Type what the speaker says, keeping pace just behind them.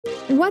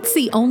What's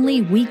the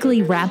only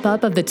weekly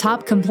wrap-up of the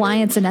top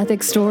compliance and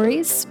ethics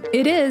stories?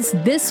 It is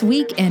This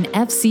Week in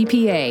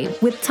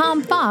FCPA with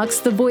Tom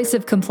Fox, the voice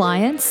of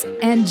compliance,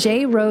 and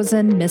Jay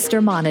Rosen,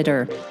 Mr.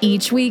 Monitor.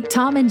 Each week,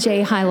 Tom and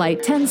Jay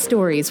highlight 10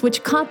 stories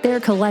which caught their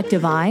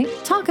collective eye,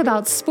 talk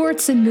about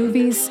sports and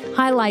movies,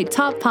 highlight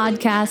top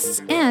podcasts,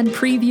 and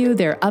preview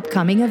their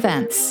upcoming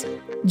events.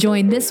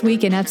 Join This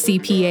Week in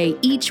FCPA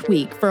each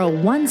week for a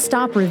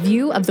one-stop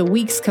review of the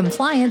week's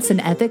compliance and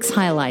ethics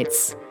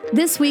highlights.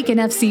 This Week in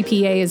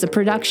FCPA is a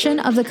production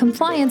of the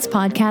Compliance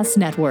Podcast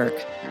Network.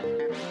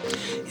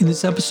 In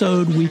this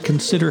episode, we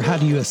consider how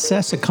do you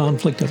assess a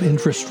conflict of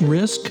interest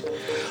risk,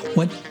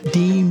 what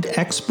deemed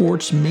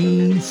exports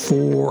mean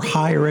for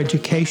higher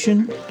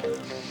education.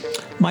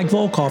 Mike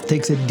Volkov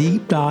takes a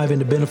deep dive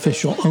into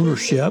beneficial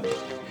ownership.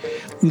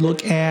 We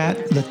look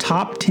at the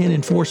top 10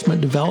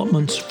 enforcement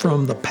developments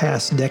from the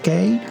past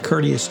decade,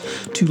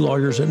 courteous two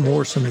lawyers at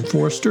Morrison and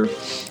Foerster.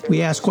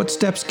 We ask what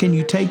steps can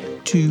you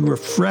take to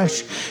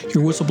refresh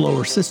your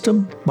whistleblower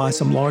system by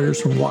some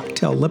lawyers from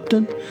Wachtell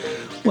Lipton.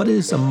 What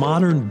does a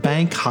modern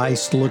bank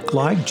heist look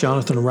like?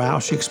 Jonathan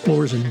Rausch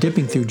explores in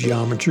Dipping Through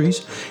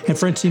Geometries. And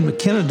Francine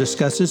McKenna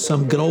discusses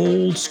some good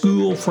old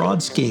school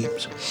fraud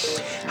schemes.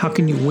 How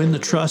can you win the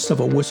trust of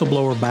a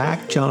whistleblower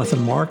back?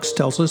 Jonathan Marks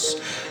tells us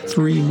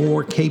 3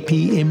 more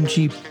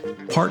KPMG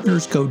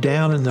partners go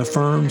down in the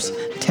firm's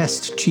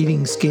test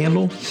cheating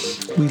scandal.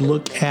 We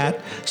look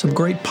at some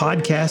great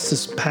podcasts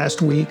this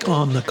past week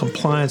on the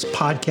Compliance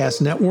Podcast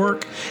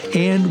Network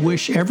and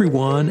wish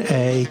everyone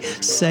a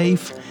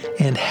safe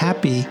and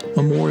happy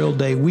Memorial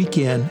Day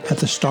weekend at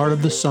the start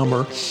of the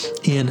summer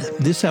in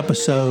this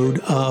episode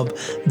of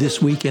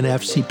This Week in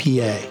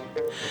FCPA.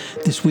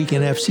 This Week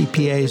in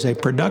FCPA is a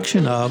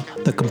production of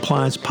the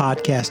Compliance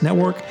Podcast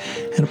Network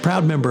and a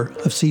proud member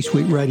of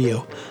C-Suite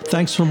Radio.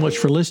 Thanks so much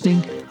for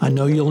listening. I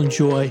know you'll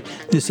enjoy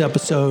this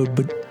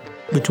episode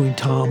between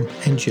Tom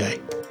and Jay.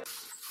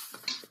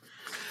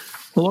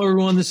 Hello,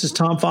 everyone. This is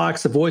Tom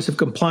Fox, the voice of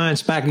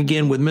compliance, back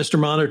again with Mr.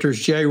 Monitor's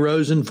Jay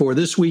Rosen for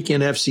This Week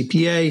in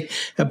FCPA,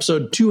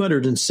 episode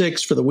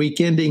 206 for the week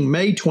ending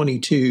May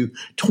 22,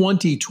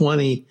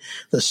 2020,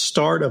 the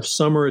start of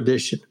summer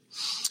edition.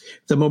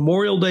 The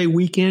Memorial Day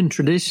weekend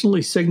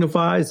traditionally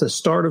signifies the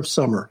start of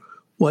summer.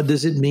 What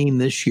does it mean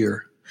this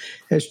year?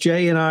 As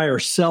Jay and I are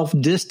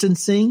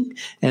self-distancing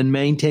and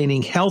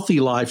maintaining healthy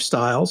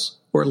lifestyles,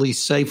 or at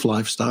least safe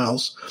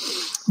lifestyles,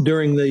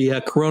 during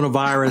the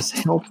coronavirus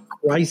health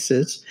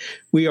crisis,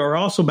 we are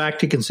also back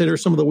to consider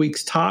some of the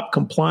week's top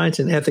compliance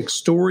and ethics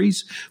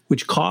stories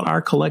which caught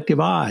our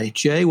collective eye.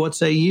 Jay, what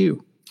say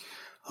you?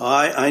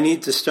 I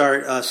need to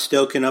start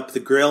stoking up the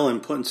grill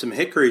and putting some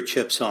hickory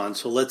chips on.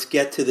 So let's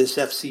get to this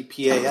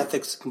FCPA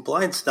ethics and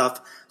compliance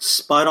stuff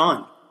spot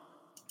on.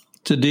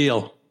 It's a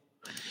deal.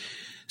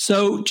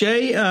 So,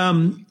 Jay,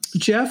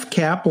 Jeff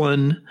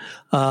Kaplan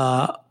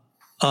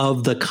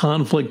of the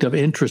Conflict of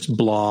Interest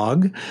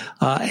blog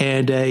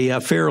and a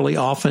fairly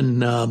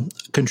often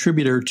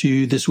contributor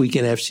to This Week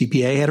in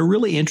FCPA had a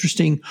really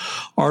interesting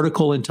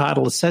article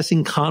entitled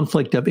Assessing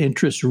Conflict of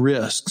Interest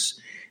Risks.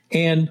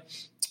 And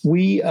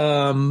we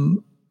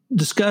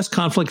discuss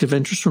conflict of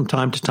interest from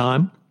time to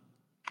time,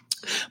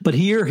 but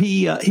here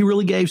he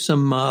really gave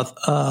some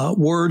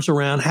words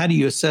around how do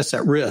you assess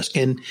that risk,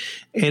 and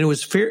it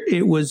was fair.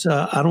 It was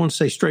I don't want to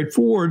say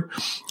straightforward,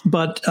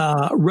 but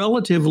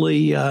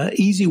relatively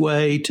easy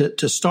way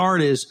to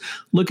start is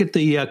look at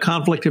the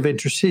conflict of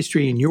interest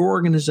history in your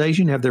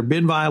organization. Have there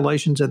been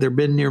violations? Have there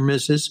been near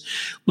misses?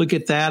 Look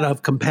at that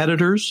of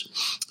competitors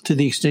to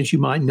the extent you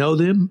might know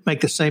them. Make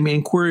the same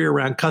inquiry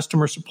around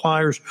customer,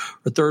 suppliers,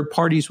 or third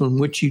parties in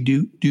which you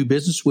do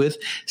business with.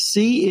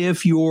 See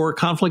if your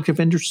conflict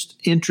of interest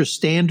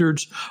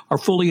standards are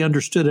fully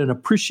understood and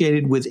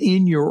appreciated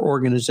within your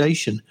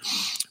organization.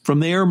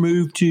 From there,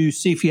 move to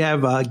see if you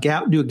have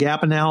do a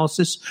gap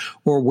analysis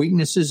or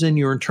weaknesses in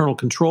your internal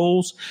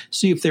controls.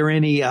 See if there are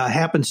any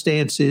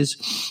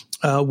happenstances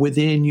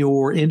within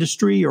your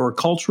industry or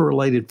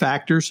culture-related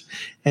factors,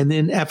 and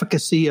then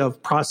efficacy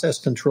of process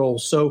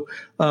controls. So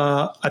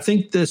I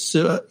think this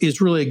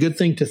is really a good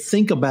thing to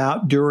think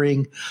about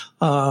during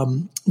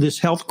this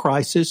health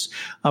crisis,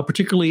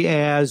 particularly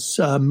as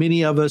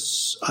many of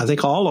us, I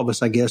think all of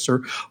us, I guess,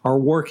 are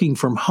working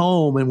from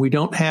home, and we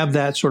don't have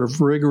that sort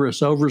of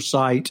rigorous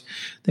oversight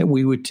that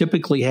we would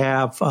typically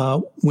have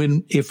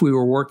if we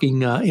were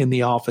working in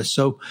the office.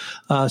 So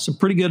some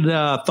pretty good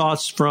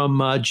thoughts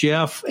from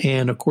Jeff,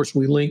 and of course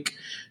we link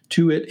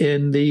to it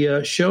in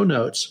the show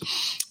notes.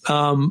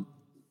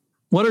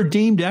 What are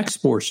deemed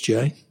exports,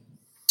 Jay?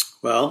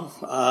 Well,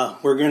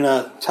 we're going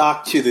to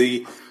talk to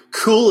the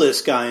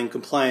coolest guy in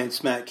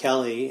compliance, Matt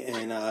Kelly,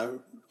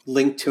 and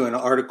link to an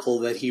article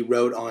that he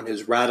wrote on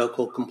his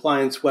Radical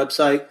Compliance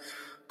website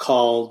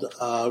called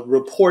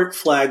Report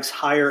Flags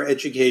Higher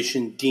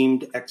Education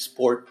Deemed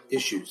Export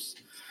Issues.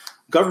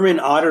 Government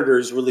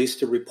auditors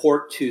released a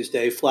report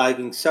Tuesday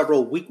flagging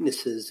several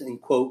weaknesses in,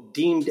 quote,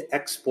 deemed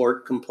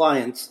export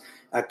compliance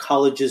at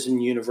colleges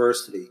and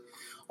universities.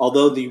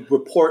 Although the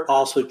report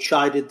also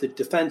chided the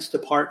Defense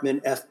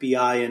Department,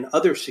 FBI, and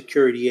other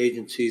security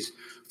agencies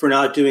for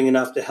not doing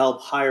enough to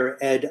help higher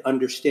ed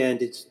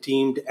understand its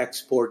deemed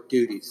export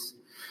duties.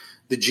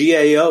 The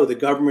GAO, the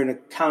Government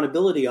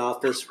Accountability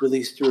Office,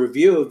 released a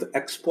review of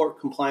export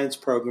compliance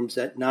programs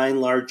at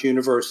 9 large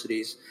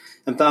universities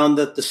and found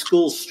that the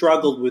schools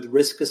struggled with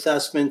risk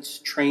assessments,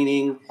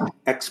 training,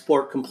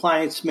 export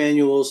compliance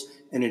manuals,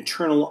 and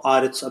internal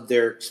audits of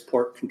their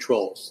export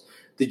controls.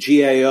 The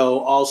GAO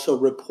also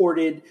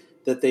reported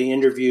that they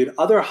interviewed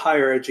other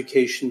higher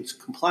education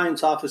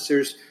compliance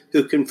officers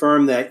who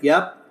confirmed that,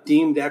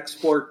 deemed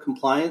export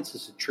compliance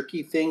is a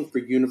tricky thing for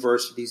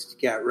universities to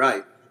get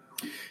right.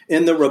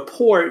 In the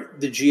report,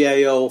 the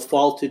GAO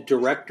faulted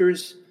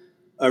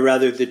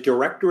the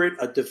Directorate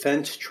of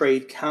Defense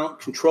Trade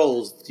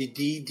Controls, the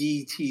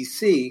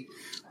DDTC,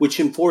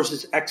 which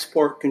enforces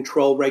export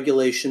control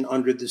regulation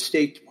under the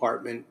State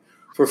Department,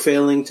 for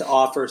failing to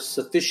offer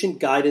sufficient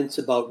guidance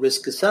about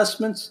risk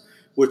assessments,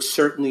 which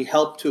certainly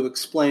help to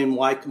explain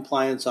why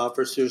compliance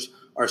officers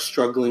are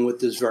struggling with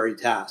this very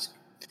task.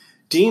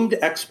 Deemed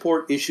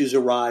export issues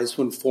arise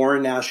when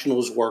foreign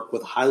nationals work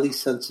with highly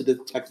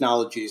sensitive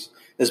technologies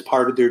as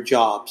part of their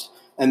jobs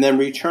and then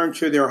return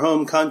to their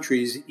home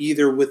countries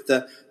either with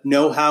the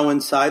know-how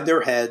inside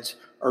their heads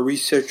or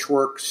research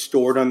work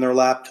stored on their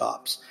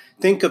laptops.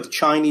 Think of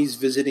Chinese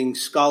visiting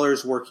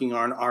scholars working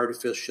on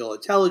artificial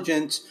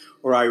intelligence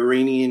or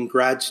Iranian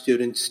grad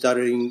students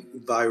studying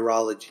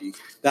virology,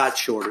 that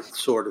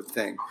sort of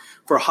thing.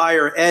 For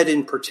higher ed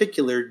in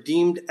particular,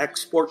 deemed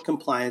export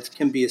compliance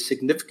can be a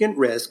significant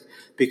risk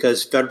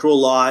because federal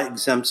law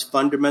exempts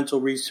fundamental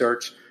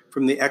research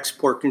from the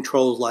export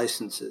control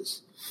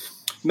licenses.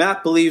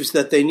 Matt believes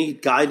that they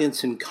need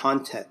guidance and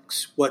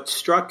context. What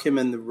struck him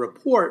in the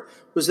report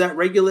was that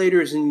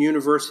regulators and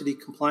university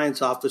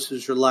compliance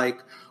officers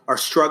are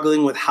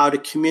struggling with how to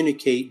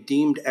communicate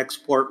deemed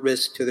export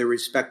risk to their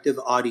respective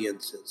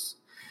audiences.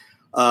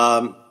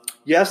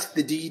 Yes,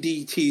 the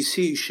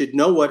DDTC should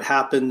know what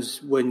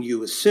happens when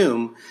you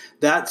assume.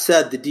 That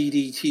said, the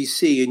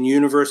DDTC and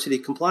university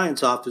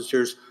compliance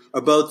officers are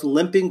both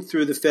limping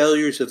through the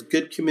failures of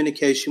good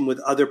communication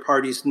with other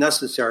parties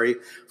necessary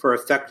for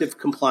effective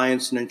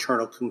compliance and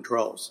internal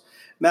controls.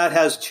 Matt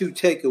has 2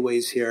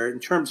 takeaways here. In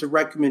terms of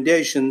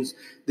recommendations,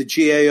 the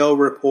GAO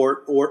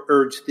report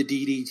urged the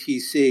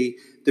DDTC,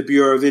 the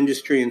Bureau of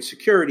Industry and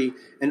Security,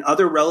 and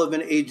other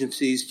relevant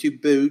agencies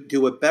to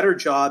do a better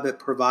job at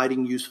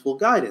providing useful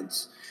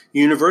guidance.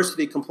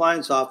 University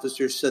compliance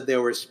officers said they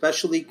were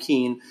especially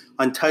keen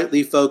on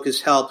tightly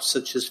focused help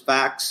such as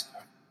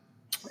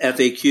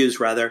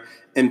FAQs,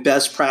 and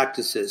best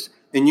practices.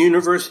 And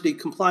university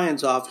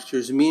compliance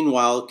officers,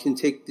 meanwhile, can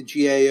take the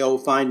GAO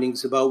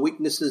findings about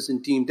weaknesses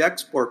in deemed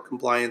export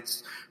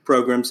compliance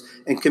programs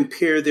and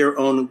compare their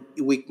own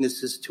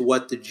weaknesses to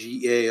what the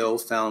GAO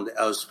found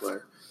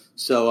elsewhere.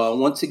 So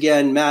once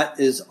again, Matt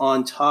is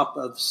on top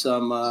of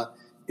some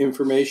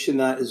information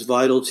that is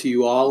vital to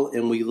you all,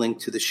 and we link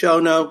to the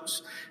show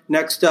notes.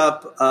 Next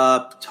up,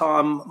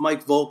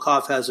 Mike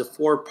Volkov has a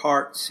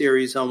 4-part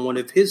series on one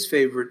of his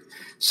favorite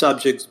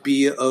subjects,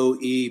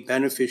 BOE,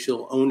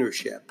 beneficial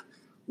ownership.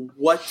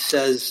 What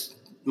says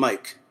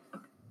Mike?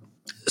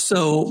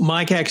 So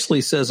Mike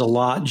actually says a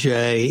lot,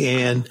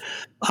 Jay, and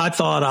I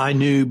thought I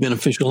knew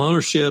beneficial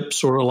ownership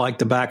sort of like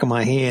the back of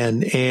my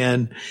hand,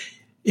 and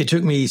it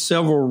took me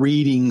several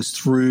readings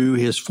through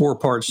his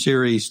 4-part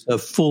series to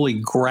fully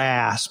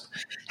grasp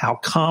how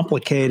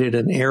complicated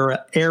an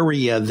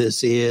area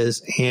this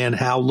is and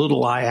how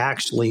little I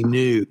actually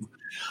knew.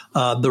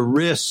 The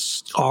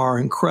risks are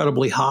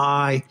incredibly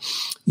high.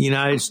 The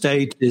United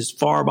States is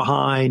far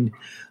behind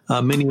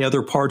many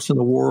other parts of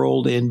the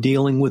world in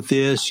dealing with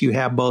this. You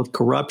have both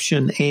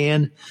corruption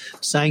and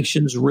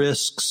sanctions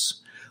risks.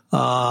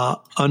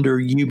 Under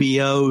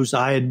UBOs,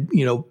 I had,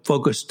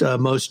 focused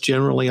most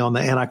generally on the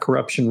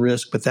anti-corruption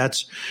risk, but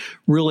that's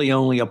really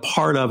only a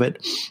part of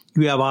it.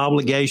 You have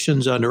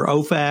obligations under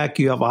OFAC.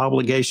 You have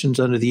obligations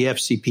under the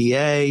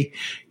FCPA.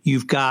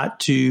 You've got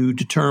to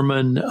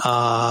determine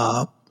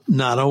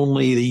not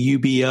only the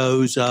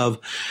UBOs of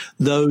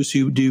those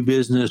who do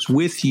business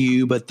with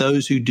you, but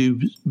those who do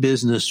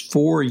business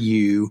for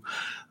you.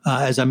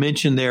 As I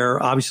mentioned,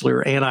 there obviously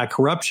are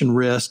anti-corruption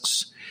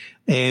risks.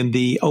 And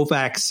the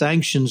OFAC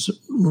sanctions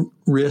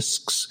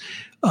risks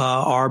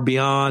are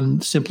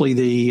beyond simply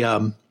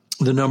the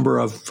number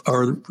of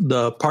or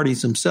the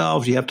parties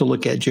themselves. You have to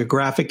look at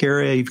geographic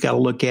area. You've got to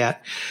look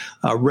at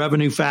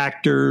revenue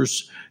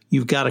factors.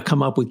 You've got to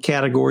come up with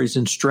categories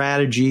and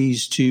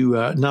strategies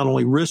to not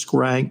only risk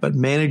rank, but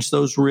manage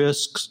those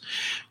risks.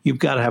 You've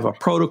got to have a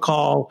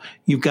protocol.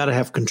 You've got to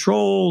have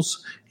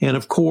controls. And,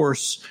 of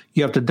course,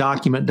 you have to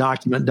document.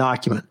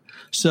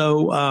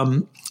 So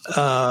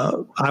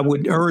I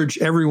would urge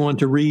everyone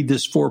to read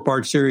this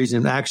 4-part series.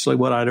 And actually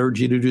what I'd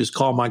urge you to do is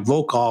call Mike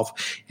Volkov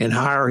and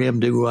hire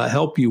him to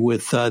help you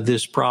with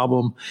this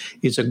problem.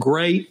 It's a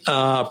great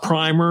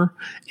primer.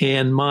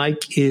 And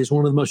Mike is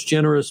one of the most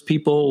generous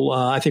people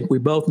I think we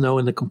both know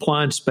in the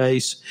compliance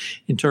space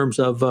in terms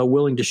of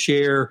willing to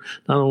share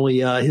not only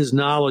his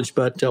knowledge,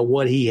 but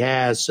what he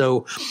has.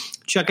 So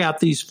check out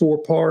these 4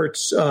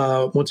 parts.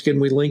 Once again,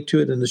 we link to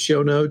it in the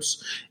show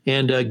notes,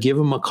 and give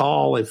them a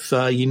call if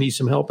you need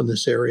some help in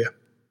this area.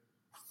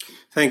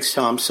 Thanks,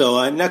 Tom.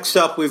 So next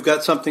up, we've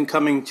got something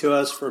coming to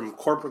us from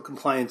Corporate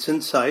Compliance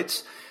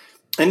Insights,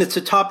 and it's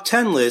a top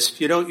 10 list.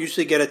 You don't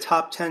usually get a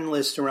top 10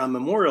 list around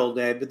Memorial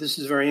Day, but this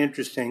is very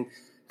interesting.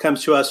 It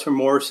comes to us from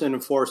Morrison &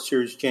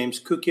 Foerster's James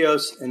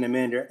Koukios and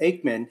Amanda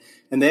Aikman,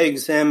 and they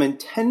examine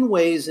 10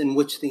 ways in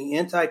which the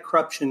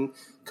anti-corruption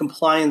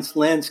compliance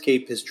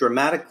landscape has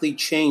dramatically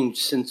changed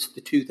since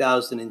the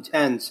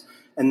 2010s,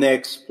 and they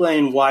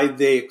explain why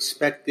they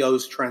expect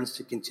those trends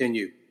to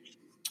continue.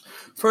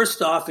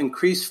 First off,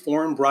 increased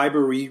foreign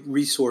bribery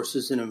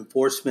resources and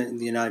enforcement in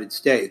the United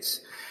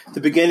States. The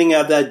beginning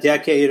of that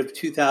decade of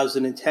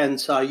 2010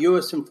 saw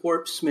U.S.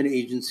 enforcement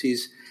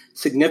agencies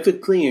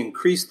significantly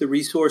increase the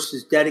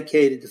resources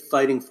dedicated to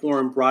fighting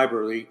foreign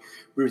bribery,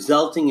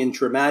 resulting in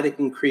dramatic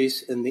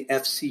increase in the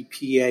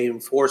FCPA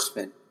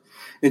enforcement.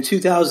 In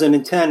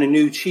 2010, a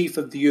new chief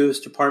of the U.S.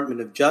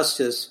 Department of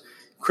Justice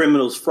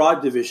Criminals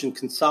Fraud Division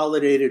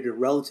consolidated a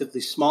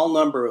relatively small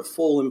number of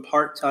full and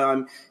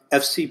part-time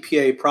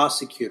FCPA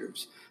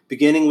prosecutors.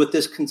 Beginning with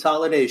this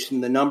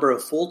consolidation, the number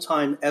of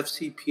full-time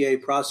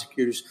FCPA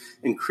prosecutors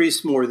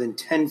increased more than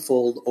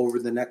tenfold over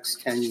the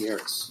next 10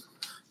 years.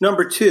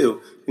 Number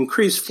 2,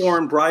 increased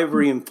foreign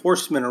bribery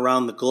enforcement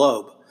around the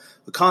globe.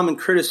 A common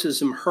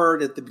criticism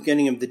heard at the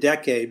beginning of the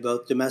decade,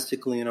 both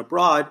domestically and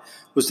abroad,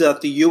 was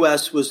that the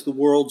U.S. was the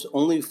world's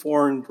only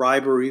foreign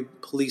bribery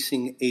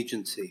policing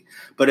agency.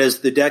 But as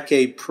the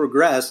decade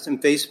progressed,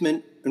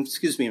 enforcement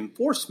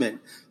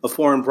of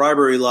foreign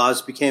bribery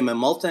laws became a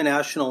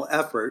multinational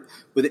effort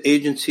with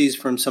agencies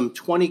from some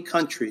 20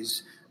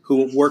 countries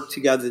who worked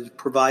together to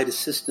provide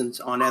assistance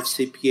on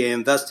FCPA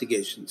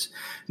investigations.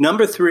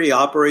 Number 3,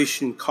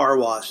 Operation Car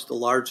Wash, the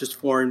largest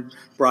foreign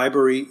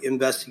bribery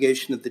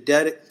investigation of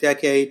the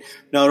decade.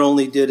 Not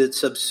only did it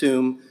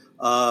subsume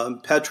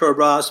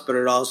Petrobras, but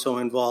it also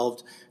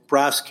involved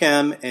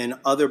Braskem and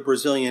other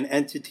Brazilian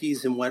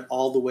entities and went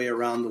all the way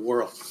around the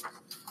world.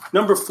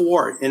 Number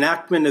 4,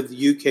 enactment of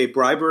the UK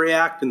Bribery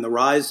Act and the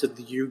rise of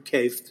the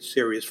UK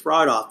Serious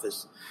Fraud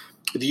Office.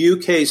 The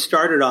UK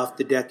started off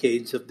the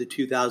decades of the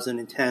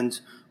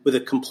 2010s with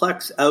a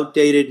complex,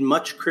 outdated,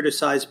 much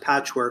criticized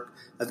patchwork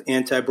of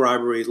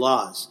anti-bribery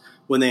laws.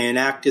 When they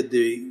enacted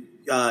the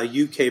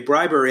UK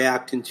Bribery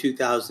Act in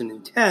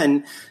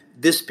 2010,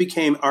 this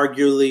became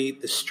arguably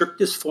the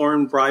strictest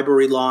foreign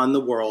bribery law in the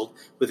world,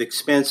 with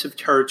expansive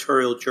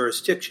territorial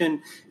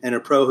jurisdiction and a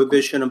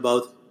prohibition of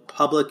both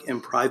public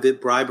and private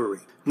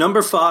bribery.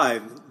 Number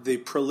 5, the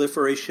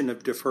proliferation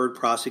of deferred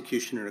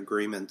prosecution and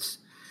agreements.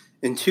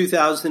 In a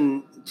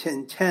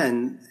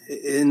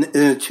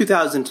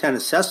 2010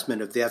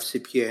 assessment of the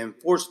FCPA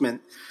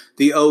enforcement,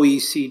 the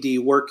OECD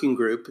working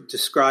group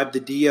described the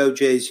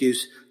DOJ's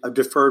use of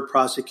deferred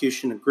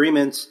prosecution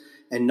agreements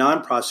and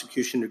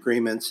non-prosecution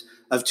agreements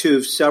of 2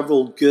 of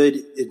several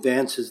good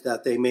advances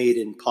that they made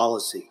in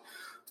policy.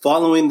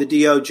 Following the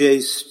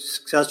DOJ's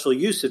successful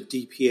use of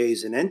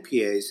DPAs and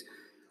NPAs,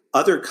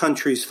 other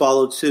countries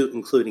followed suit,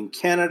 including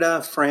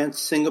Canada, France,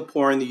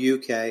 Singapore, and the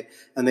UK,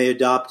 and they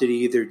adopted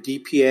either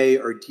DPA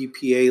or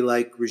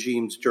DPA-like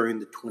regimes during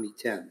the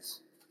 2010s.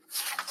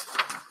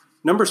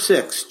 Number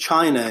 6,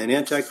 China, an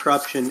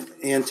anti-corruption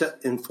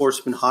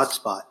enforcement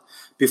hotspot.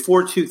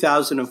 Before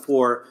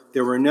 2004,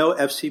 there were no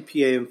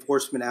FCPA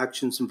enforcement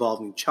actions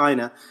involving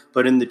China,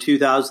 but in the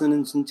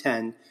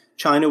 2010,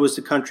 China was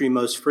the country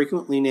most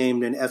frequently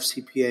named in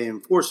FCPA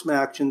enforcement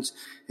actions,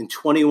 in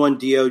 21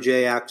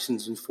 DOJ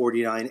actions and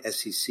 49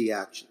 SEC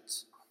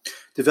actions.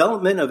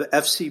 Development of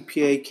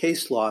FCPA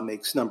case law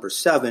makes number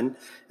 7,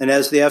 and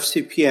as the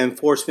FCPA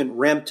enforcement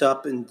ramped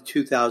up in the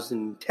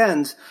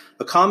 2010s,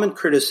 a common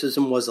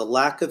criticism was a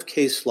lack of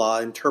case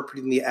law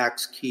interpreting the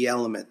Act's key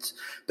elements.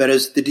 But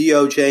as the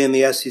DOJ and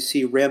the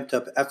SEC ramped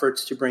up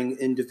efforts to bring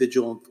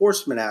individual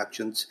enforcement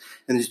actions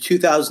in the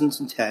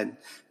 2010,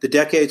 the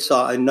decade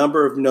saw a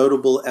number of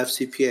notable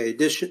FCPA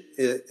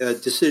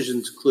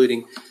decisions,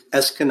 including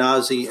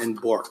Eskenazi and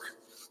Bork.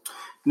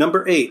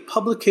 Number 8,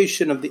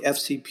 publication of the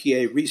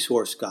FCPA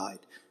Resource Guide.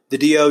 The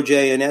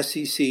DOJ and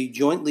SEC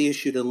jointly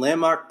issued a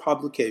landmark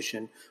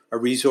publication, a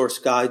resource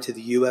guide to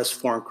the U.S.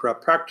 Foreign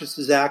Corrupt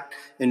Practices Act,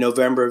 in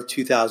November of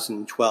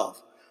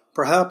 2012.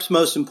 Perhaps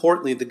most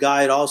importantly, the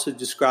guide also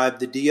described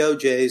the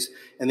DOJ's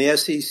and the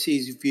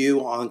SEC's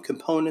view on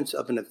components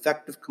of an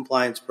effective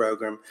compliance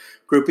program,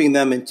 grouping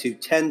them into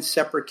 10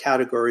 separate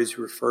categories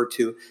referred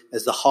to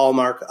as the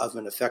hallmark of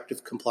an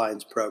effective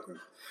compliance program.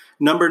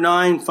 Number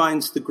 9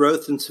 finds the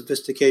growth and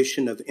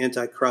sophistication of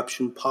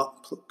anti-corruption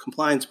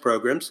compliance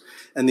programs,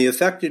 and the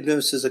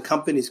effectiveness as a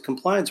company's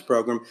compliance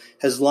program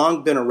has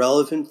long been a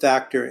relevant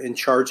factor in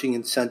charging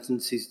and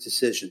sentencing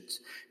decisions.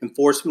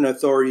 Enforcement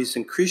authorities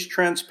increased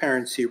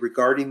transparency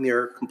regarding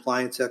their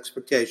compliance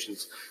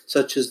expectations,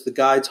 such as the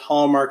guide's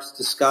hallmarks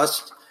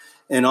discussed,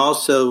 and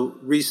also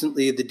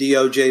recently the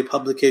DOJ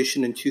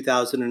publication in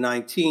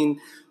 2019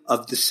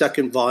 of the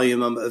second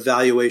volume of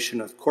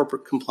Evaluation of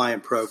Corporate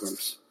Compliant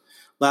Programs.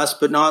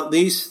 Last but not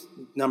least,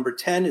 number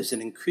 10 is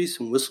an increase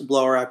in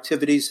whistleblower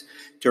activities.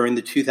 During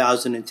the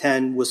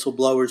 2010,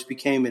 whistleblowers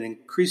became an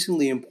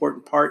increasingly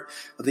important part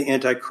of the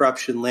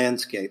anti-corruption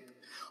landscape.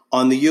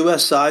 On the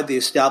U.S. side, the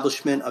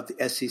establishment of the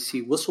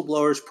SEC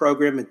Whistleblowers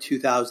Program in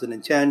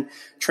 2010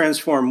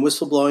 transformed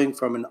whistleblowing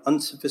from an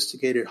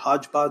unsophisticated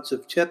hodgepodge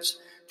of tips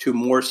to a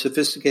more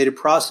sophisticated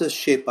process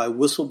shaped by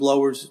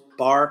whistleblowers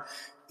bar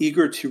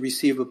eager to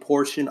receive a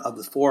portion of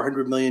the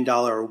 $400 million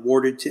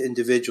awarded to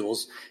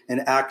individuals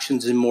and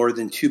actions in more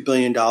than $2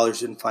 billion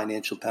in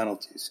financial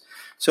penalties.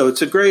 So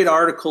it's a great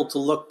article to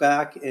look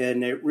back,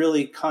 and it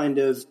really kind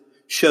of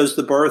shows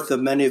the birth of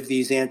many of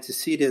these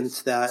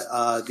antecedents that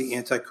the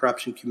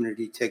anti-corruption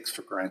community takes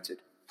for granted.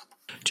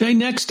 Jay,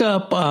 next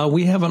up,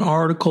 we have an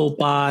article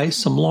by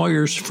some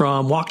lawyers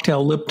from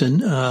Wachtell Lipton,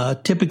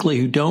 typically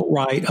who don't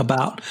write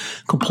about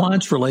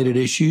compliance-related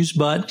issues,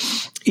 but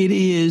it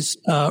is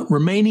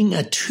remaining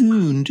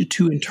attuned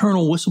to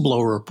internal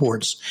whistleblower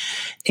reports.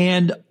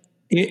 And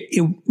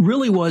it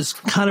really was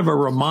kind of a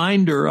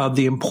reminder of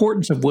the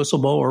importance of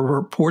whistleblower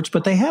reports,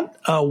 but they had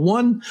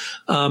one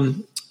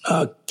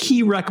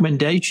key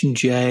recommendation,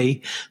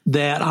 Jay,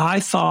 that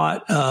I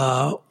thought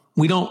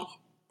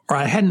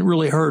I hadn't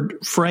really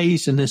heard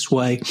phrased in this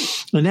way,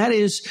 and that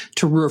is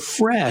to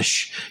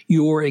refresh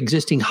your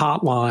existing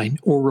hotline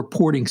or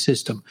reporting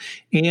system.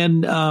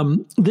 And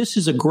this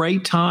is a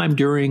great time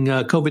during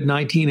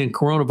COVID-19 and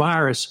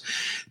coronavirus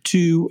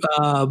to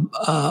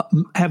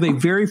have a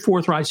very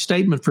forthright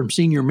statement from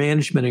senior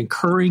management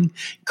encouraging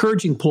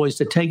employees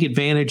to take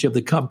advantage of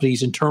the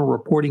company's internal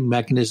reporting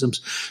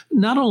mechanisms,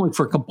 not only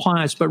for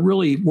compliance, but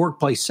really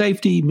workplace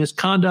safety,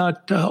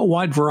 misconduct, a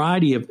wide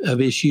variety of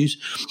issues.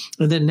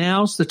 And then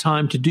now's the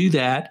time to do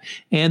that.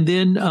 And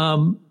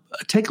then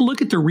take a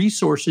look at the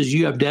resources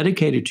you have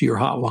dedicated to your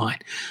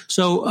hotline.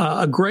 So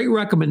a great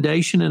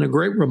recommendation and a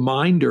great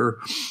reminder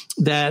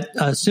that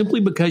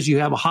simply because you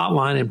have a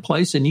hotline in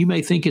place and you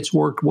may think it's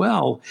worked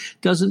well,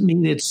 doesn't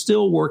mean it's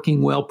still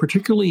working well,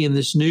 particularly in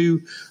this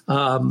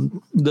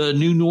the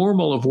new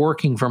normal of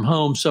working from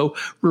home. So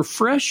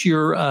refresh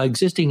your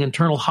existing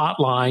internal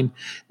hotline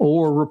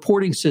or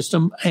reporting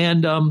system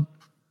and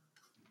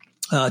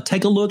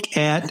take a look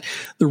at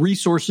the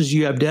resources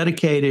you have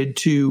dedicated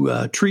to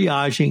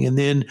triaging and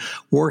then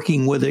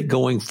working with it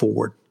going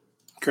forward.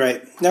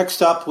 Great.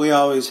 Next up, we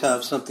always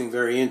have something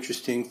very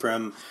interesting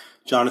from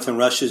Jonathan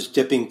Rush's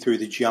Dipping Through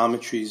the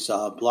Geometries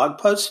blog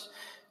post.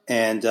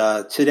 And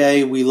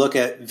today we look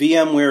at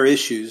VMware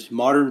Issues,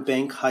 Modern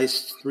Bank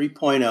Heist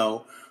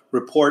 3.0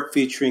 report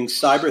featuring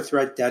cyber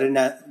threat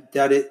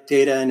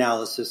data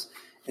analysis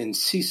and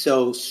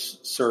CISO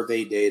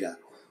survey data.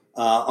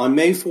 On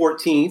May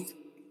 14th,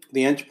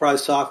 the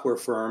enterprise software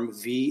firm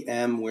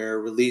VMware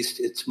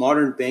released its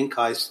Modern Bank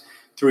Heist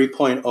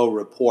 3.0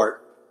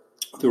 report.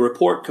 The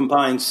report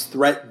combines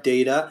threat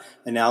data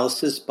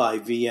analysis by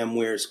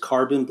VMware's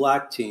Carbon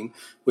Black team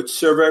with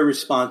survey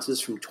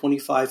responses from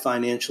 25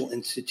 financial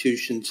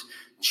institutions'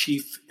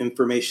 chief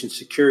information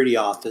security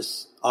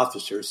officers,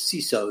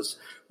 CISOs,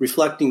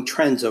 reflecting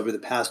trends over the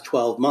past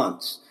 12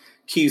 months.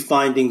 Key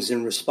findings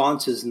and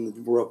responses in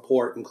the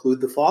report include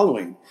the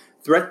following.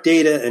 Threat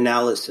data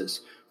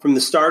analysis. From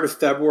the start of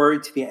February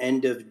to the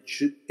end of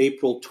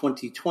April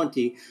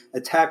 2020,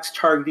 attacks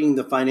targeting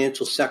the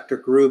financial sector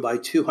grew by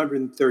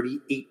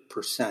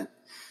 238%.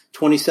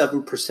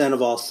 27%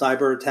 of all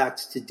cyber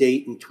attacks to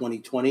date in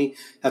 2020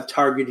 have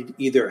targeted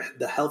either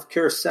the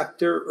healthcare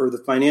sector or the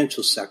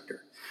financial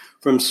sector.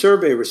 From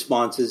survey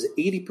responses,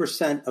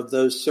 80% of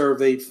those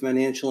surveyed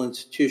financial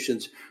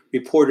institutions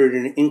reported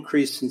an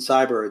increase in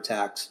cyber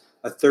attacks,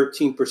 a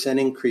 13%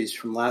 increase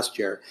from last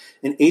year,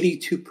 and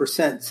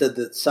 82% said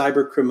that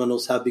cyber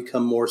criminals have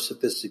become more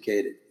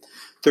sophisticated.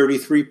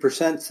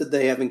 33% said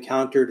they have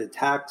encountered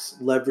attacks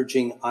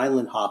leveraging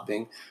island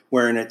hopping,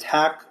 where an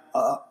attack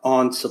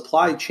on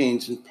supply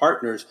chains and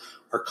partners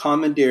are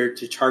commandeered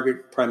to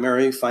target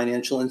primarily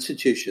financial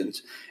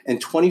institutions,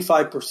 and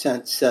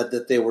 25% said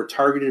that they were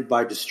targeted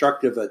by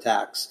destructive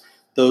attacks,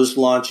 those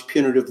launched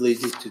punitively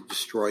to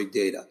destroy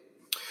data.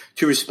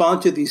 To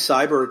respond to these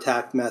cyber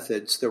attack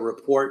methods, the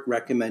report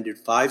recommended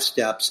 5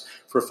 steps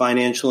for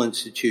financial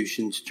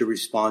institutions to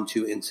respond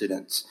to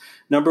incidents.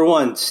 Number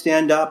 1,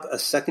 stand up a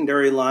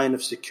secondary line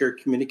of secure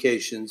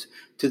communications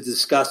to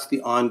discuss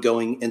the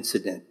ongoing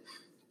incident.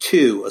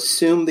 2,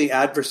 assume the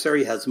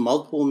adversary has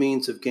multiple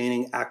means of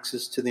gaining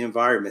access to the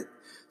environment.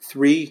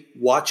 3,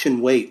 watch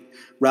and wait.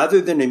 Rather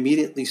than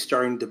immediately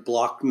starting to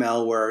block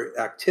malware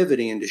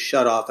activity and to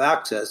shut off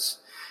access,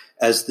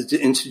 as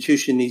the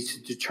institution needs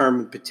to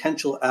determine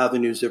potential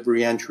avenues of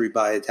reentry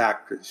by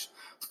attackers.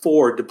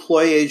 4,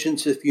 deploy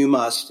agents if you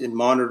must in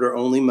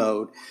monitor-only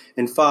mode.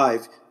 And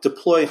 5,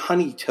 deploy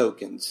honey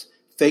tokens,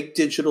 fake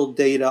digital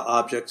data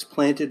objects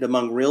planted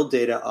among real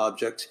data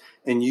objects,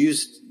 and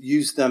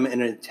use them in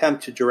an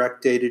attempt to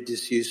direct data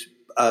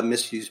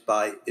misuse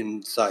by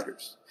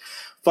insiders.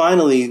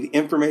 Finally, the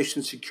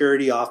information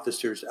security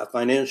officers at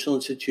financial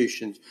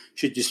institutions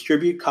should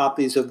distribute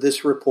copies of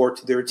this report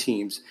to their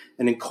teams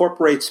and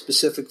incorporate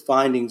specific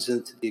findings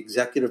into the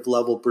executive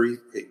level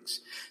briefings.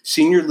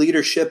 Senior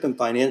leadership in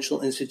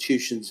financial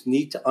institutions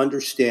need to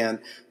understand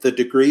the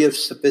degree of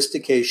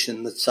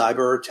sophistication that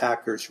cyber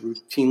attackers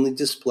routinely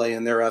display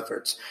in their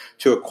efforts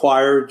to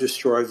acquire or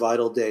destroy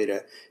vital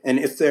data, and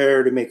if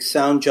they're to make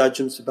sound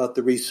judgments about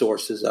the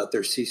resources that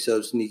their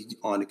CISOs need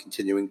on a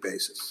continuing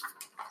basis.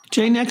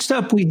 Jay, next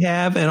up, we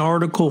have an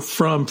article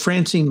from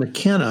Francine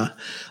McKenna.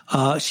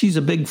 She's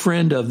a big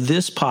friend of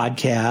this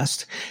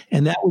podcast,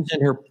 and that was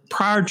in her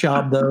prior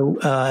job, though,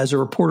 as a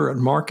reporter at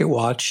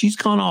MarketWatch. She's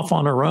gone off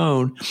on her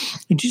own,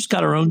 and she's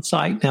got her own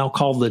site now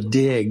called The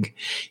Dig.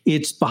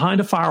 It's behind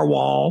a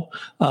firewall,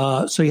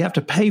 so you have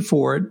to pay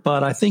for it,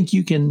 but I think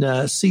you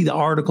can see the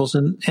articles,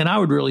 and I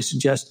would really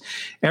suggest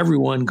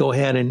everyone go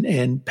ahead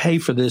and pay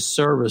for this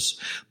service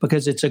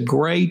because it's a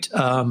great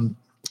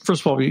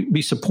first of all,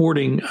 be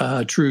supporting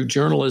true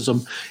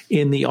journalism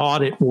in the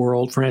audit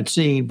world,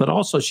 Francine, but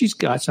also she's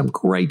got some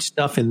great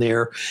stuff in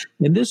there.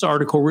 And this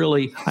article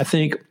really, I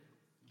think,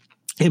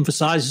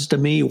 emphasizes to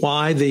me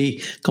why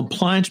the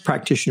compliance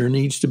practitioner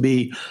needs to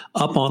be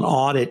up on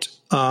audit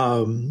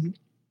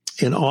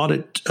and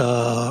audit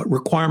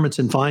requirements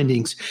and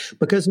findings,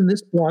 because in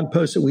this blog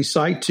post that we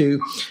cite to,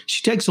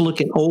 she takes a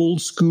look at old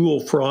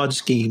school fraud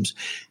schemes.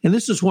 And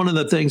this is one of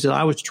the things that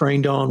I was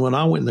trained on when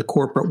I went in the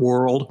corporate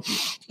world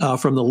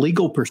from the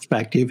legal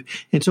perspective.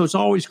 And so it's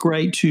always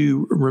great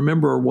to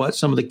remember what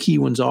some of the key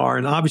ones are.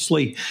 And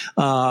obviously,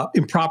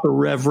 improper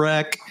rev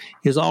rec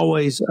is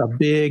always a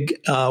big,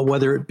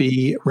 whether it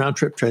be round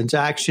trip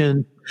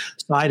transaction,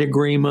 side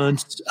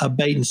agreements,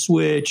 bait and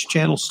switch,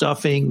 channel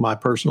stuffing, my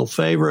personal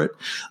favorite,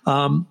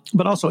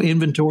 but also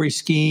inventory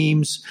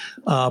schemes,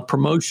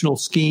 promotional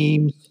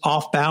schemes,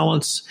 off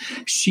balance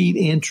sheet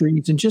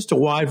entries, and just a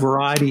wide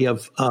variety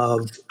of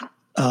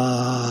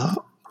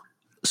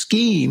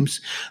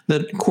schemes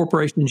that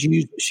corporations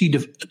use. She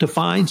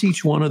defines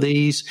each one of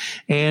these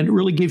and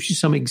really gives you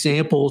some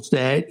examples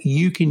that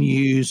you can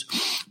use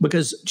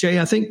because, Jay,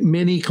 I think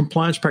many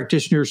compliance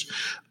practitioners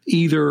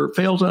either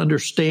fail to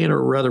understand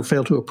or rather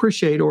fail to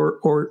appreciate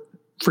or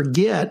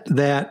forget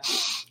that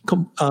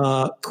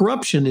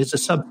corruption is a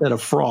subset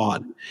of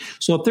fraud.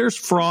 So if there's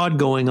fraud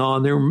going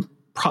on, there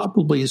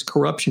probably is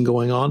corruption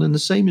going on, and the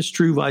same is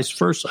true vice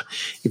versa.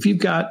 If you've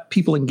got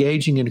people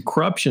engaging in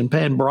corruption,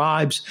 paying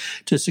bribes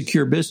to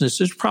secure business,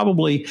 there's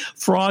probably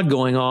fraud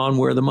going on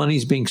where the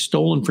money's being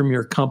stolen from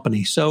your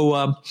company.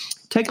 So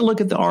take a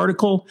look at the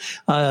article.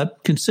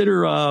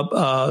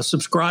 Consider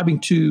subscribing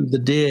to The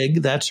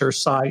Dig. That's her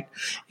site,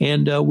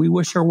 and we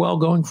wish her well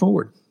going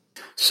forward.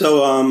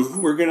 So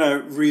we're going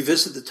to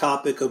revisit the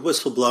topic of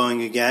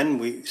whistleblowing again.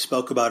 We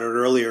spoke about it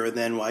earlier in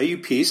the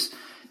NYU piece.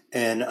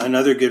 And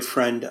another good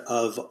friend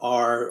of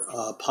our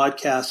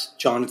podcast,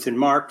 Jonathan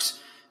Marks,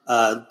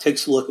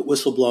 takes a look at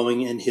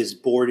whistleblowing in his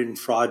Board and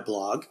Fraud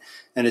blog.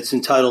 And it's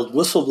entitled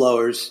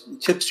Whistleblowers,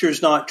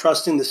 Tipsters Not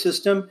Trusting the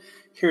System.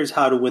 Here's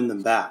how to win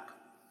them back.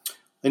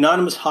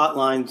 Anonymous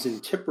hotlines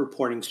and tip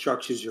reporting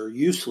structures are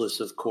useless,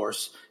 of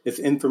course, if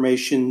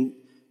informants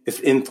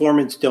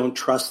don't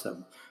trust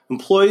them.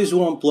 Employees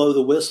won't blow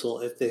the whistle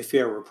if they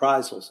fear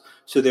reprisals,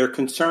 so their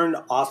concern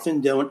often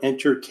don't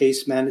enter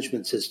case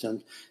management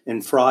systems,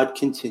 and fraud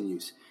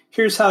continues.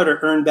 Here's how to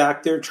earn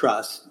back their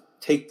trust,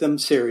 take them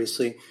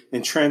seriously,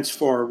 and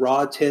transform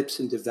raw tips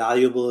into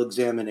valuable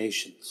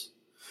examinations.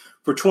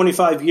 For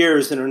 25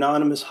 years, an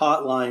anonymous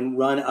hotline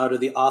run out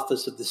of the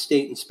Office of the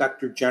State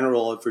Inspector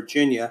General of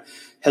Virginia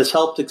has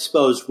helped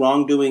expose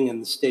wrongdoing in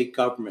the state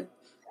government.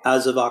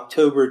 As of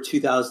October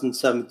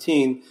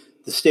 2017,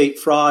 the State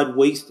Fraud,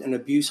 Waste, and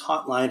Abuse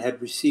Hotline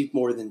had received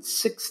more than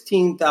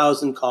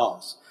 16,000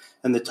 calls,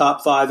 and the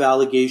top 5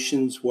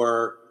 allegations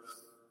were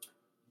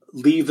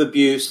leave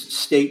abuse,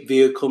 state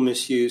vehicle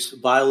misuse,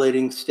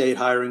 violating state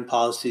hiring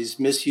policies,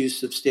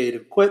 misuse of state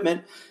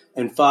equipment,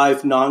 and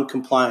 5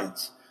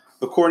 non-compliance.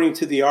 According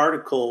to the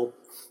article,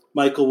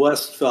 Michael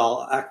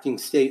Westphal, acting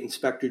state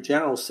inspector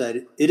general,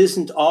 said, "It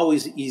isn't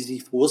always easy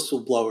for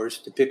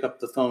whistleblowers to pick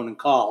up the phone and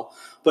call,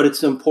 but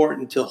it's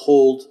important to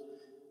hold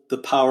the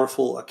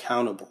powerful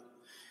accountable."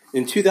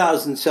 In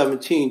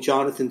 2017,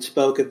 Jonathan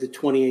spoke at the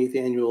 28th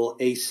annual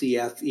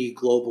ACFE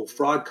Global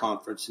Fraud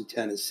Conference in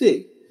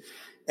Tennessee.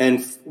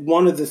 And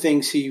one of the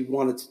things he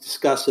wanted to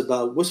discuss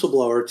about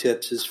whistleblower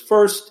tips is,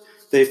 first,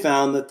 they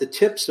found that the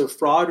tips of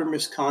fraud or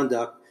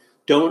misconduct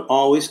don't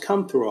always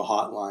come through a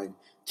hotline.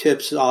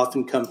 Tips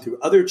often come through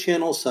other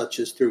channels, such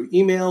as through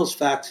emails,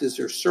 faxes,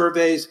 or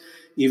surveys,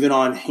 even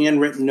on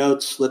handwritten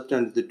notes slipped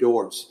under the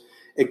doors.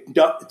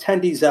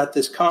 Attendees at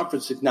this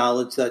conference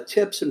acknowledged that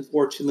tips,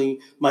 unfortunately,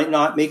 might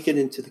not make it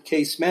into the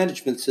case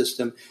management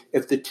system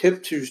if the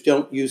tipsters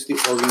don't use the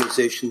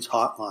organization's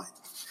hotline.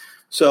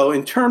 So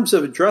in terms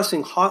of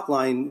addressing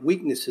hotline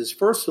weaknesses,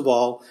 first of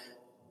all,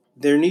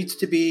 there needs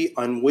to be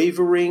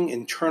unwavering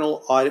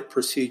internal audit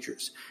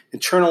procedures.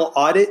 Internal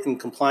audit and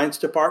compliance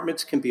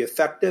departments can be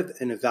effective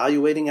in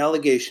evaluating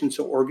allegations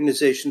or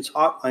organizations'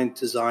 hotline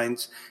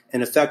designs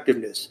and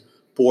effectiveness.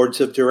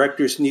 Boards of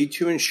directors need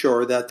to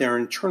ensure that their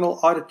internal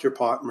audit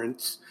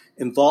departments'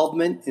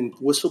 involvement in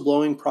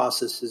whistleblowing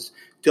processes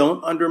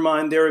don't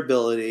undermine their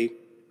ability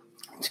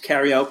to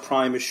carry out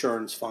prime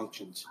assurance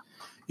functions.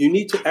 You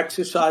need to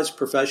exercise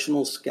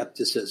professional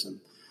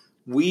skepticism.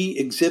 We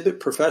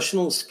exhibit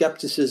professional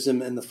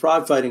skepticism in the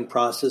fraud fighting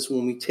process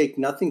when we take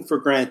nothing for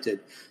granted,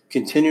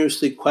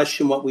 continuously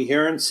question what we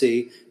hear and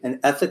see, and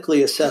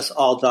ethically assess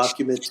all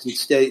documents and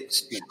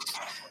statements.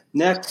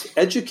 Next,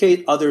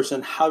 educate others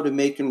on how to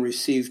make and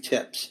receive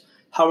tips.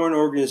 How an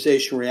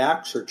organization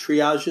reacts or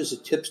triages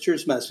a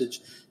tipster's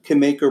message can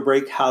make or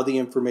break how the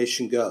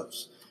information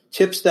goes.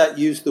 Tips that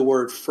use the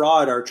word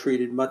fraud are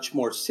treated much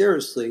more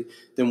seriously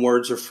than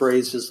words or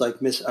phrases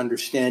like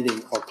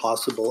misunderstanding or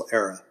possible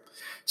error.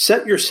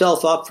 Set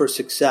yourself up for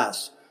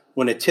success.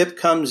 When a tip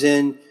comes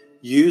in,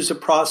 use a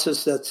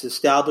process that's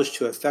established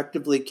to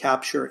effectively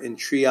capture and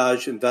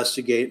triage,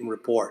 investigate, and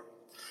report.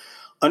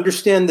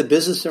 Understand the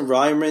business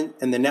environment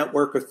and the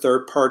network of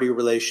third-party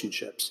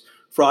relationships,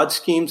 fraud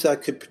schemes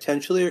that could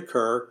potentially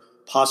occur,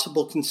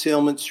 possible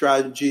concealment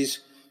strategies,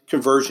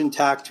 conversion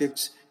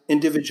tactics,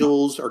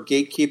 individuals or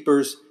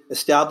gatekeepers,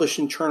 establish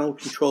internal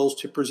controls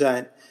to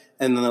present,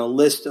 and then a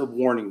list of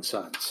warning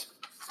signs.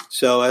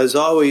 So as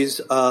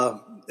always,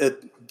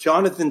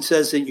 Jonathan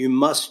says that you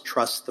must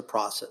trust the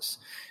process.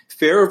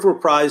 Fear of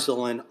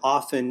reprisal and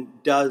often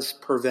does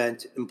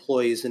prevent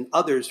employees and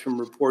others from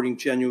reporting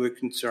genuine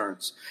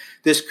concerns.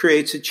 This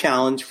creates a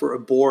challenge for a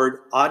board,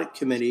 audit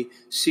committee,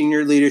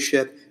 senior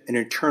leadership, and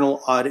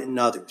internal audit and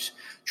others.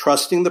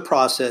 Trusting the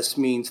process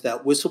means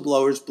that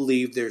whistleblowers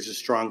believe there's a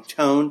strong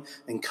tone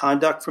and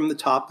conduct from the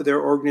top of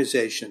their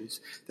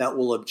organizations that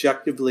will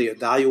objectively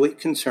evaluate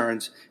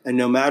concerns and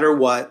no matter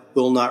what,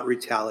 will not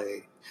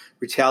retaliate.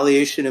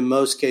 Retaliation in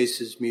most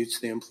cases mutes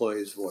the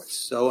employee's voice.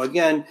 So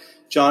again,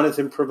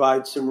 Jonathan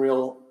provides some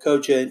real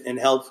cogent and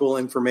helpful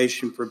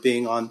information for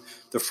being on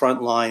the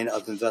front line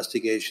of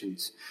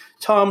investigations.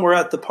 Tom, we're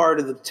at the part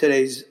of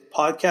today's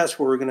podcast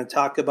where we're going to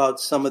talk about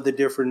some of the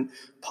different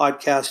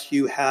podcasts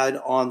you had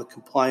on the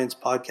Compliance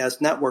Podcast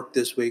Network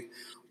this week.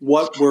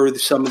 What were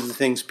some of the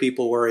things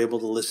people were able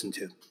to listen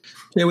to?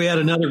 Yeah, we had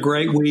another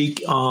great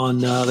week on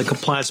the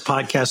Compliance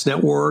Podcast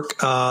Network.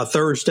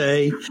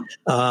 Thursday,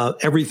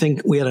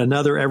 we had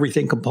another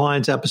Everything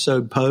Compliance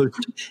episode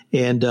post,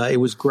 and it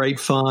was great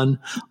fun.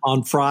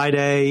 On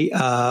Friday,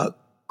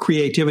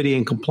 Creativity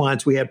and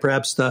Compliance, we had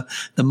perhaps the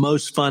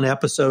most fun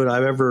episode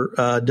I've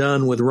ever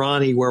done with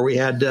Ronnie, where we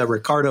had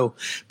Ricardo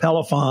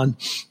Pelifon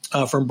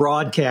from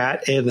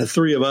Broadcat, and the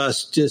three of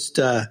us just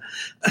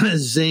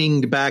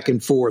zinged back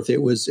and forth.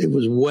 It was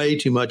way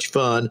too much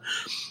fun.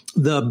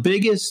 The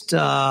biggest,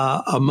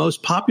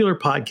 most popular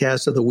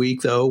podcast of the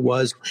week, though,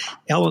 was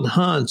Ellen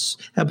Hunt's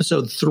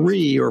episode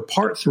 3 or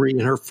part 3 in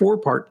her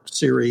 4-part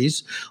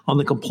series on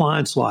the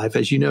compliance life.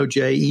 As you know,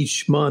 Jay,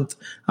 each month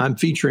I'm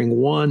featuring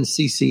one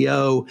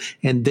CCO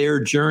and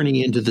their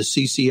journey into the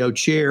CCO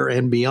chair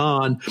and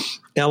beyond.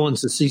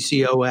 Ellen's the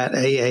CCO at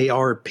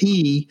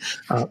AARP,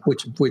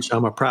 which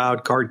I'm a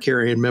proud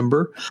card-carrying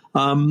member.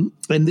 In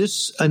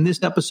this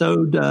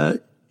episode,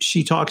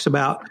 she talks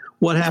about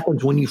what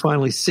happens when you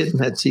finally sit in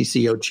that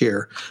CCO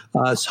chair.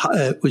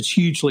 It was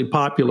hugely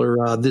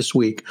popular this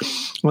week.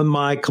 On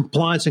my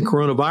Compliance and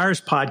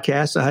Coronavirus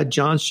podcast, I had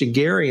John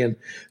Shigarian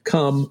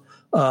come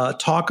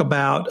talk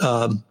about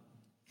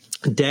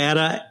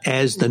data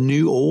as the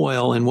new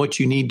oil and what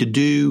you need to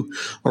do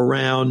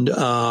around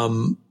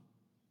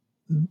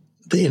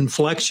the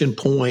inflection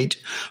point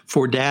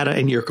for data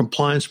in your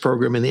compliance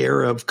program in the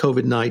era of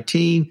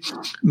COVID-19.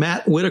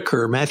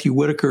 Matthew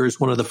Whitaker is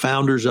one of the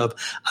founders of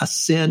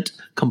Ascent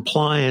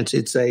Compliance.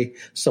 It's a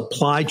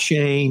supply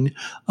chain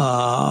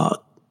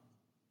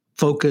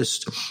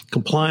focused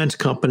compliance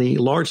company,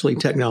 largely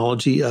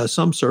technology,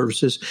 some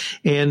services.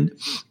 And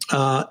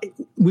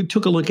we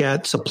took a look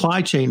at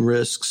supply chain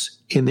risks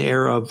in the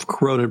era of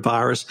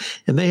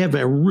coronavirus, and they have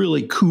a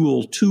really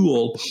cool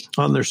tool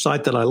on their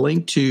site that I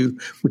linked to,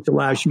 which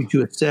allows you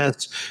to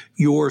assess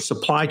your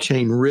supply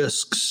chain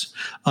risks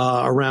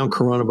around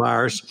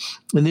coronavirus.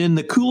 And then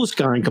the coolest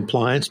guy in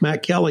compliance,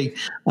 Matt Kelly,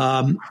 he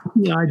and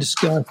I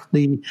discussed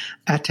the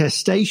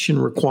attestation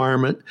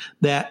requirement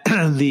that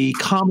the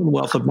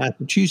Commonwealth of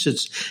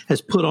Massachusetts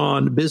has put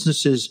on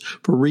businesses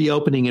for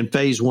reopening in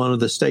phase 1 of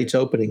the state's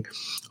opening.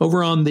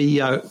 Over on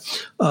the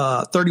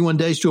 31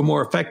 Days to a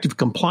More Effective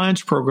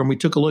Compliance program, we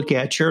took a look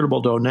at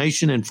charitable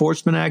donation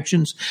enforcement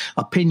actions,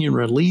 opinion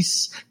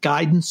release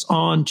guidance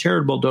on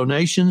charitable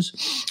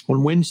donations.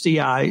 On Wednesday,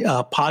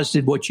 I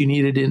posited what you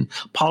needed in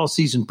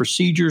policies and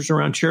procedures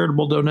around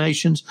charitable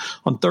donations.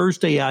 On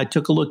Thursday, I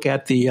took a look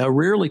at the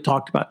rarely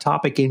talked about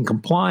topic in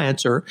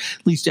compliance, or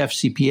at least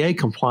FCPA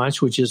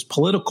compliance, which is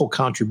political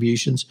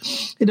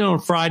contributions. And then on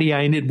Friday,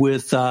 I ended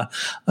with a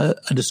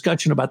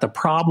discussion about the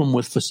problem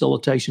with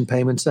facilitation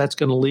payments. That's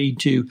going to lead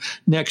to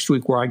next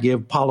week, where I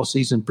give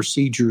policies and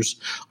procedures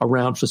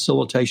around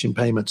facilitation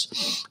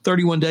payments.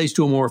 31 Days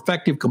to a More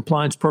Effective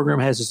Compliance program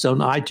has its own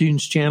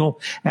iTunes channel,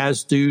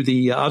 as do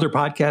the other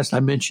podcasts I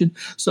mentioned.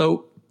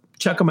 So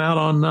check them out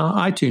on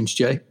iTunes,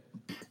 Jay.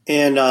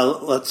 And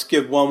let's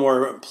give one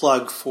more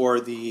plug for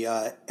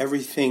the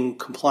Everything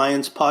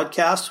Compliance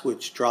podcast,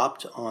 which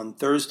dropped on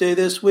Thursday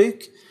this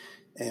week.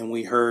 And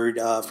we heard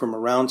from a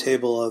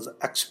roundtable of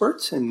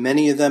experts, and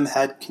many of them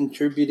had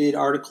contributed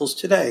articles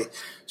today.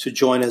 So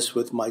join us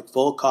with Mike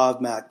Volkov,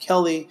 Matt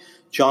Kelly,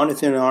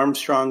 Jonathan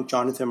Armstrong,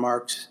 Jonathan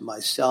Marks,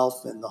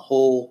 myself, and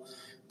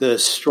the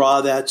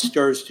straw that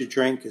stirs the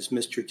drink is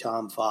Mr.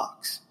 Tom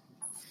Fox.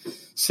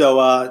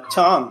 So,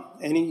 Tom,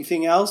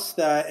 anything else?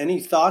 Any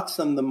thoughts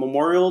on the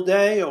Memorial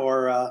Day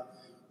or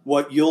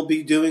what you'll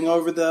be doing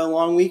over the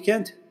long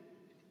weekend?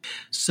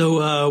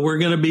 So we're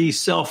going to be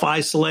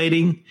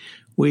self-isolating.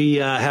 We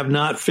have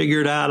not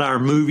figured out our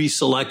movie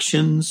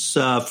selections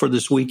for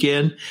this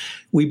weekend.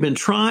 We've been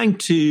trying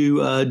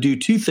to do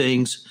two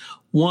things.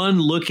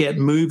 One, look at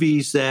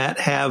movies that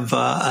have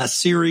a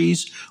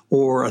series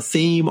or a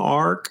theme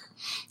arc.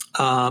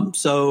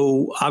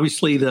 So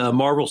obviously the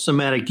Marvel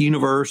Cinematic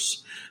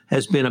Universe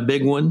has been a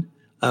big one.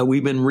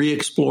 We've been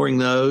re-exploring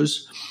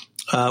those.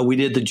 We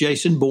did the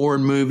Jason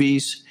Bourne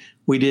movies.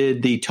 We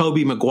did the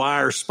Tobey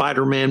Maguire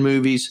Spider-Man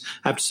movies.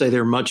 I have to say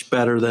they're much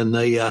better than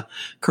the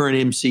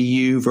current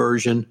MCU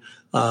version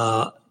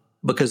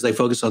because they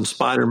focus on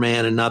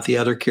Spider-Man and not the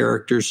other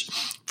characters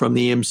from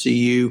the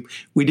MCU.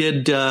 We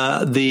did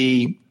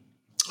the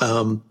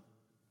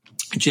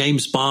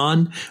James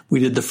Bond.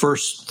 We did the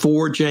first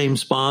 4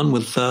 James Bond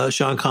with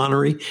Sean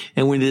Connery,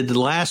 and we did the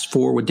last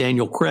 4 with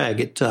Daniel Craig.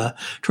 It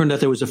turned out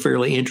there was a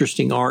fairly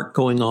interesting arc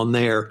going on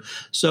there.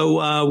 So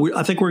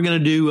I think we're going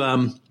to do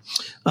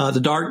The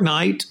Dark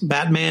Knight,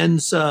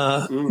 Batman's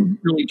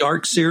really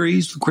dark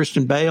series with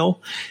Christian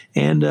Bale,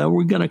 and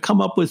we're going to come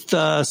up with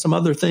some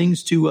other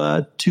things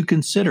to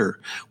consider.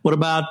 What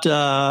about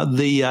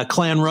the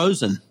Clan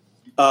Rosen?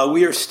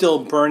 We are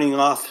still burning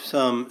off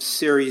some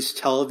series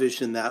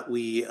television that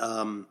we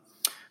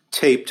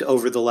taped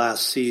over the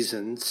last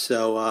season.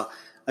 So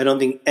I don't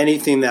think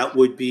anything that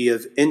would be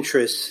of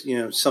interest,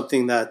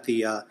 something that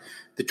the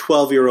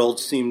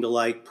 12-year-olds seem to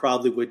like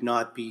probably would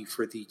not be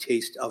for the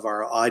taste of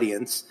our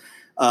audience.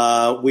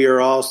 We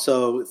are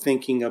also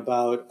thinking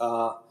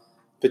about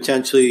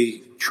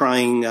potentially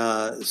trying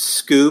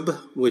Scoob,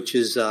 which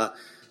is,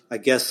 I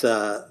guess,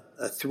 a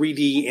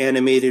 3D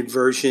animated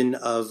version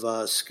of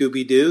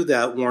Scooby-Doo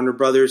that Warner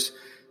Brothers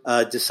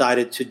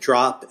decided to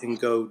drop and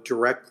go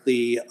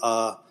directly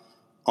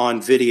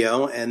on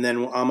video. And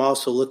then I'm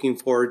also looking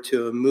forward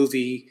to a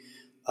movie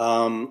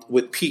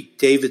with Pete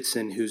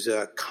Davidson, who's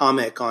a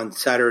comic on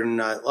Saturday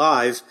Night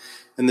Live.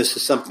 And this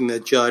is something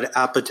that Judd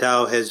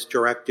Apatow has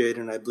directed,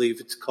 and I believe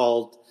it's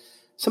called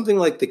something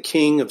like The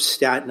King of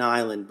Staten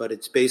Island, but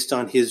it's based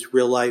on his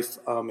real-life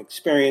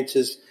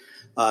experiences.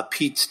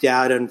 Pete's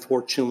dad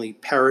unfortunately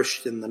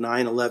perished in the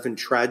 9/11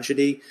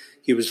 tragedy.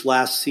 He was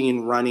last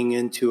seen running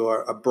into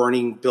a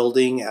burning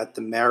building at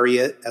the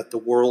Marriott at the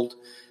World,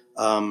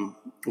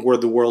 where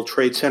the World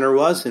Trade Center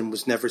was, and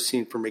was never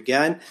seen from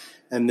again.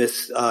 And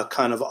this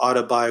kind of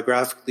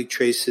autobiographically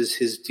traces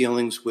his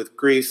dealings with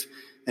grief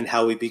and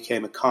how he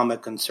became a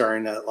comic on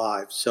Saturday Night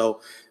Live.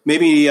 So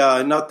maybe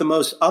not the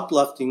most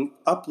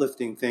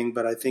uplifting thing,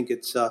 but I think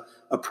it's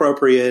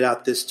appropriate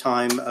at this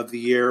time of the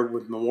year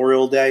with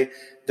Memorial Day.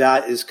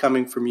 That is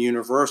coming from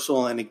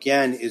Universal and,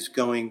 again, is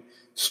going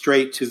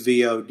straight to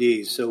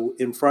VOD. So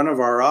in front of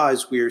our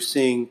eyes, we are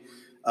seeing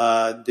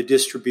the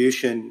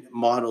distribution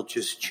model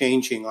just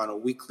changing on a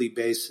weekly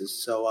basis.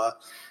 So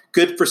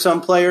good for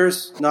some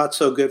players, not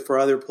so good for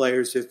other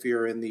players if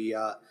you're in the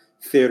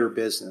theater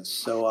business.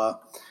 So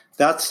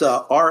that's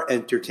our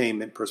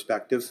entertainment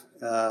perspective.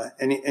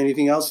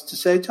 Anything else to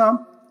say,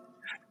 Tom?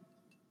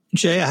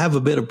 Jay, I have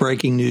a bit of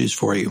breaking news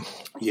for you.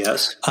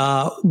 Yes.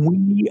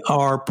 We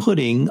are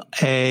putting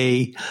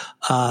a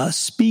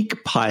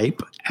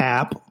SpeakPipe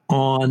app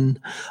on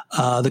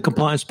the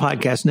Compliance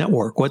Podcast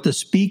Network. What the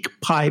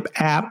SpeakPipe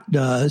app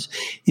does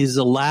is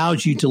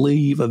allows you to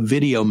leave a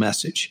video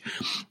message.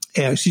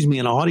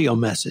 An audio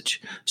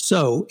message.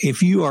 So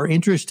if you are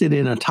interested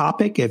in a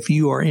topic, if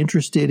you are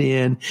interested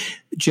in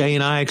Jay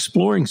and I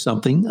exploring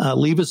something,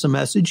 leave us a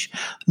message.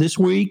 This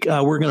week,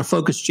 we're going to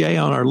focus, Jay,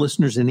 on our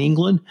listeners in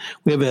England.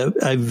 We have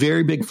a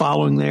very big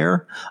following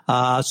there.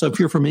 So if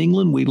you're from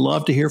England, we'd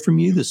love to hear from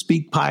you. The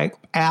SpeakPipe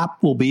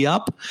app will be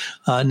up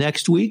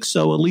next week.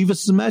 So leave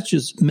us a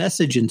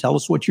message and tell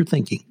us what you're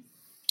thinking.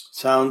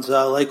 Sounds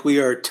like we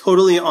are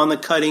totally on the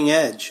cutting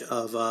edge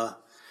of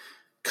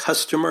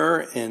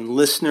customer and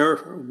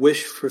listener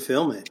wish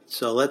fulfillment.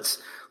 So let's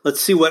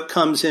see what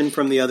comes in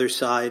from the other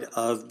side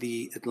of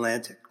the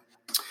Atlantic.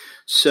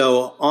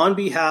 So on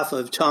behalf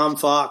of Tom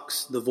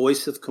Fox, the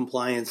voice of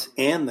compliance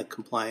and the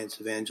compliance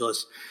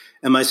evangelist,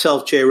 and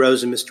myself, Jay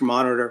Rosen, Mr.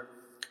 Monitor,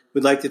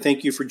 we'd like to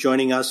thank you for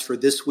joining us for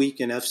This Week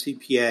in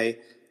FCPA,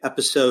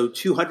 episode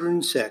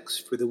 206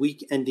 for the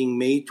week ending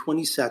May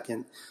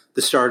 22nd,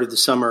 the start of the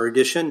summer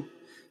edition.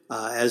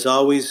 As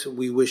always,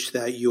 we wish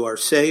that you are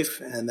safe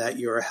and that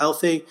you are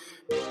healthy.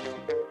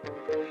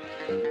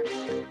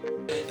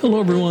 Hello,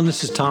 everyone.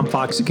 This is Tom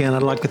Fox again.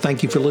 I'd like to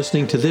thank you for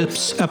listening to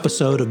this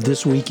episode of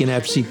This Week in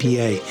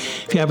FCPA.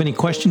 If you have any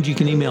questions, you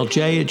can email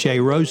Jay at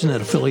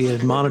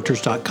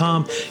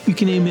jrosen@affiliatedmonitors.com. You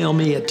can email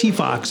me at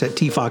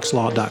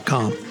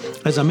tfox@tfoxlaw.com.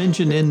 As I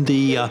mentioned in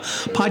the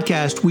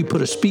podcast, we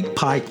put a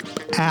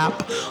SpeakPipe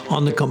app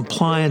on the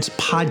Compliance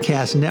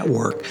Podcast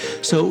Network.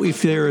 So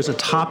if there is a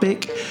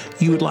topic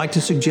you would like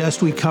to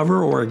suggest we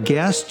cover or a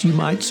guest you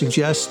might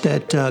suggest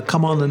that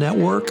come on the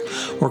network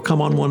or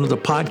come on one of the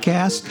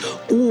podcasts,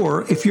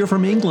 or if you're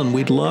from England,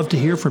 we'd love to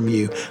hear from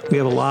you. We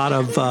have a lot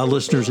of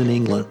listeners in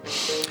England.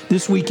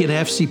 This Week in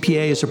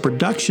FCPA is a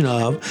production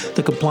of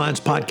the Compliance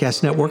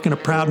Podcast Network and a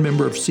proud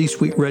member of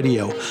C-Suite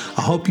Radio.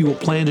 I hope you will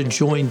plan to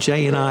join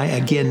Jay and I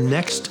again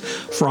next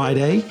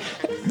Friday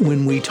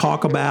when we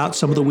talk about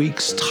some of the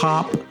week's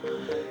top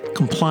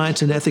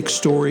compliance and ethics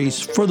stories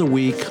for the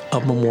week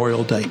of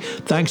Memorial Day.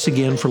 Thanks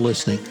again for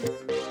listening.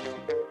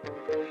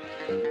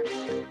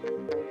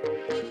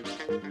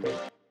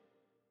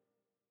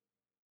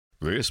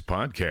 This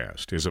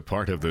podcast is a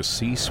part of the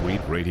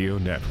C-Suite Radio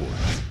Network.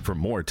 For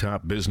more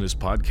top business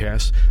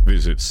podcasts,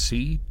 visit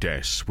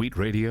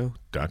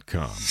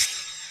c-suiteradio.com.